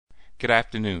Good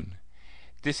afternoon.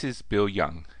 This is Bill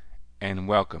Young, and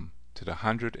welcome to the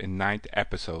 109th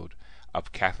episode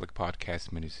of Catholic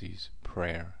Podcast Ministries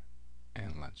Prayer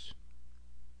and Lunch.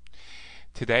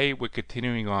 Today we're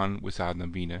continuing on with our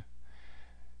novena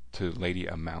to Lady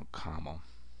of Mount Carmel.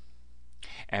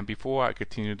 And before I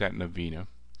continue that novena,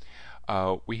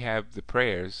 we have the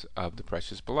prayers of the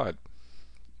precious blood.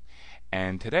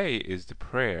 And today is the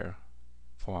prayer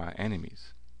for our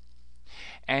enemies.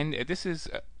 And this is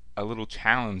a little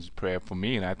challenge prayer for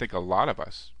me, and I think a lot of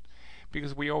us,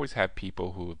 because we always have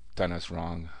people who have done us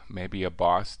wrong. Maybe a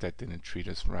boss that didn't treat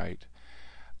us right,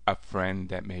 a friend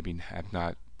that maybe have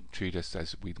not treated us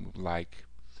as we would like,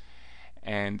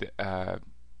 and a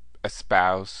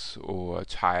spouse or a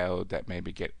child that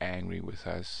maybe get angry with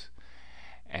us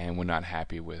and we're not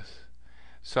happy with.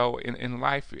 So in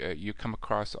life, you come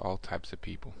across all types of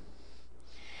people,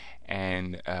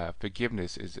 and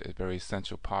forgiveness is a very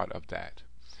essential part of that.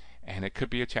 And it could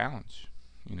be a challenge.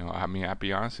 I'll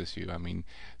be honest with you.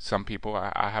 Some people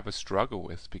I have a struggle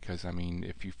with because,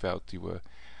 if you felt you were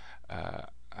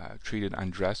treated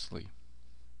unjustly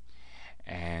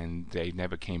and they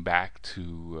never came back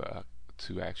to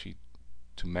actually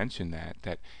to mention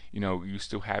that you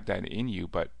still have that in you,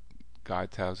 but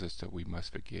God tells us that we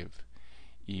must forgive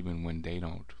even when they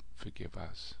don't forgive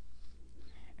us.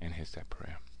 And here's that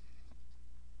prayer.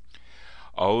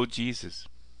 Oh Jesus,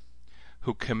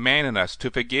 who commanded us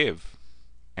to forgive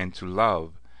and to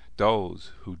love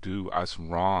those who do us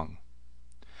wrong,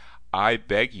 I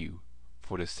beg you,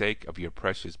 for the sake of your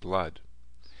precious blood,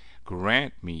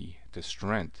 grant me the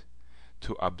strength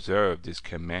to observe this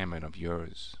commandment of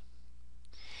yours.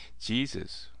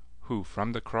 Jesus, who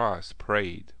from the cross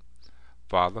prayed,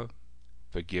 Father,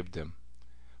 forgive them,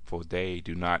 for they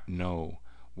do not know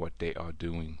what they are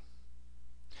doing.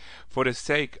 For the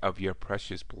sake of your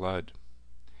precious blood,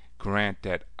 grant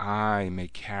that I may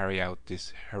carry out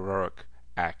this heroic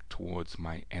act towards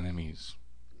my enemies.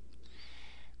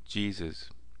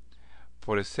 Jesus,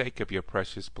 for the sake of your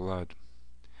precious blood,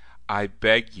 I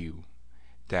beg you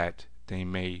that they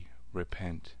may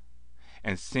repent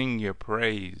and sing your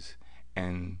praise,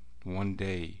 and one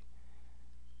day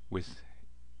with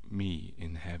me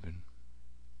in heaven.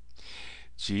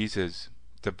 Jesus,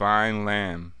 divine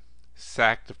Lamb,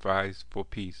 sacrificed for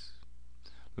peace,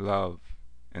 love,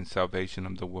 and salvation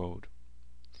of the world,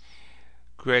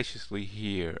 graciously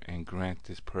hear and grant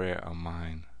this prayer of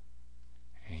mine.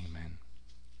 Amen.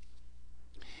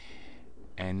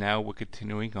 And now we're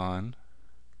continuing on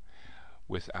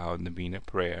with our novena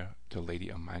prayer to Lady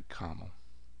of Mount Carmel.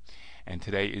 And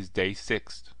today is day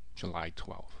 6, July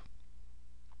 12th.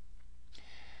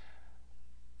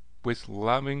 With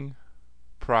loving,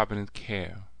 provident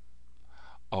care,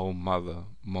 O Mother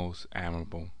most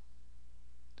admirable,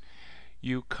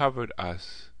 you covered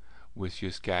us with your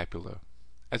scapular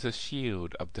as a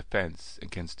shield of defense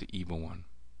against the evil one.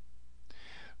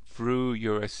 Through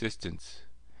your assistance,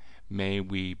 may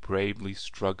we bravely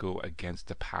struggle against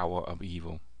the power of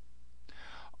evil.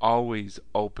 Always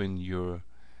open your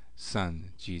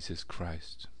Son, Jesus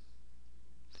Christ.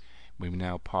 We will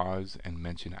now pause and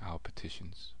mention our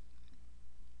petitions.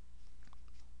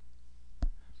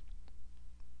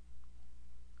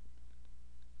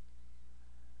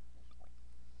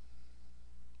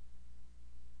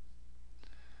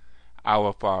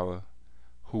 Our Father,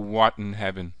 who art in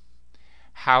heaven,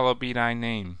 hallowed be thy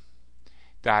name.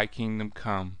 Thy kingdom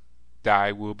come,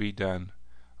 thy will be done,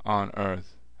 on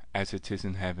earth as it is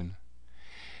in heaven.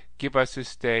 Give us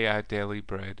this day our daily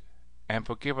bread, and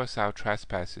forgive us our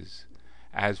trespasses,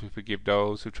 as we forgive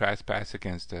those who trespass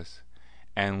against us.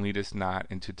 And lead us not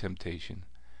into temptation,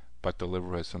 but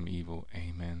deliver us from evil.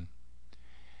 Amen.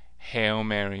 Hail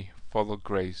Mary, full of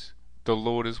grace, the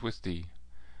Lord is with thee.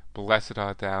 Blessed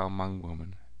art thou among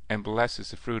women, and blessed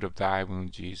is the fruit of thy womb,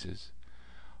 Jesus.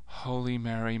 Holy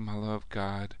Mary, Mother of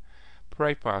God,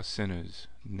 pray for us sinners,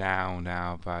 now and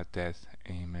hour of our death.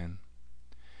 Amen.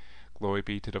 Glory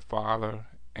be to the Father,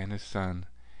 and the Son,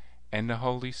 and the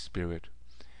Holy Spirit,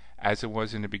 as it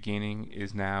was in the beginning,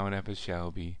 is now, and ever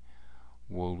shall be,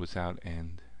 world without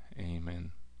end.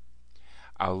 Amen.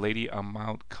 Our Lady of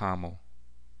Mount Carmel,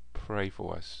 pray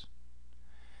for us.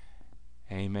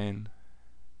 Amen.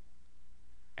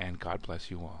 And God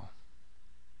bless you all.